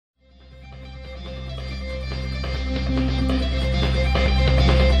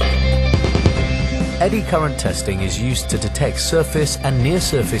Eddy current testing is used to detect surface and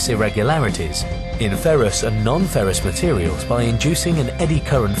near-surface irregularities in ferrous and non-ferrous materials by inducing an eddy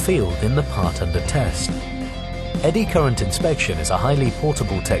current field in the part under test. Eddy current inspection is a highly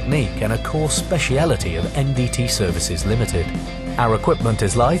portable technique and a core speciality of NDT Services Limited. Our equipment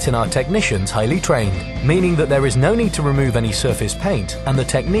is light and our technicians highly trained, meaning that there is no need to remove any surface paint, and the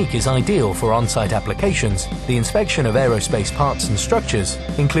technique is ideal for on-site applications, the inspection of aerospace parts and structures,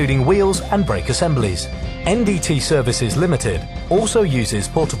 including wheels and brake assemblies. NDT Services Limited also uses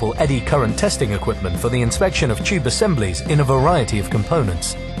portable eddy current testing equipment for the inspection of tube assemblies in a variety of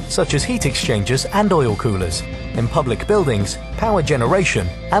components, such as heat exchangers and oil coolers, in public buildings, power generation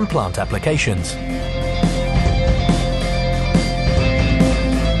and plant applications.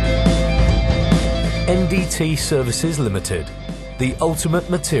 NDT Services Limited, the ultimate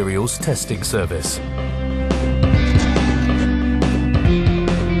materials testing service.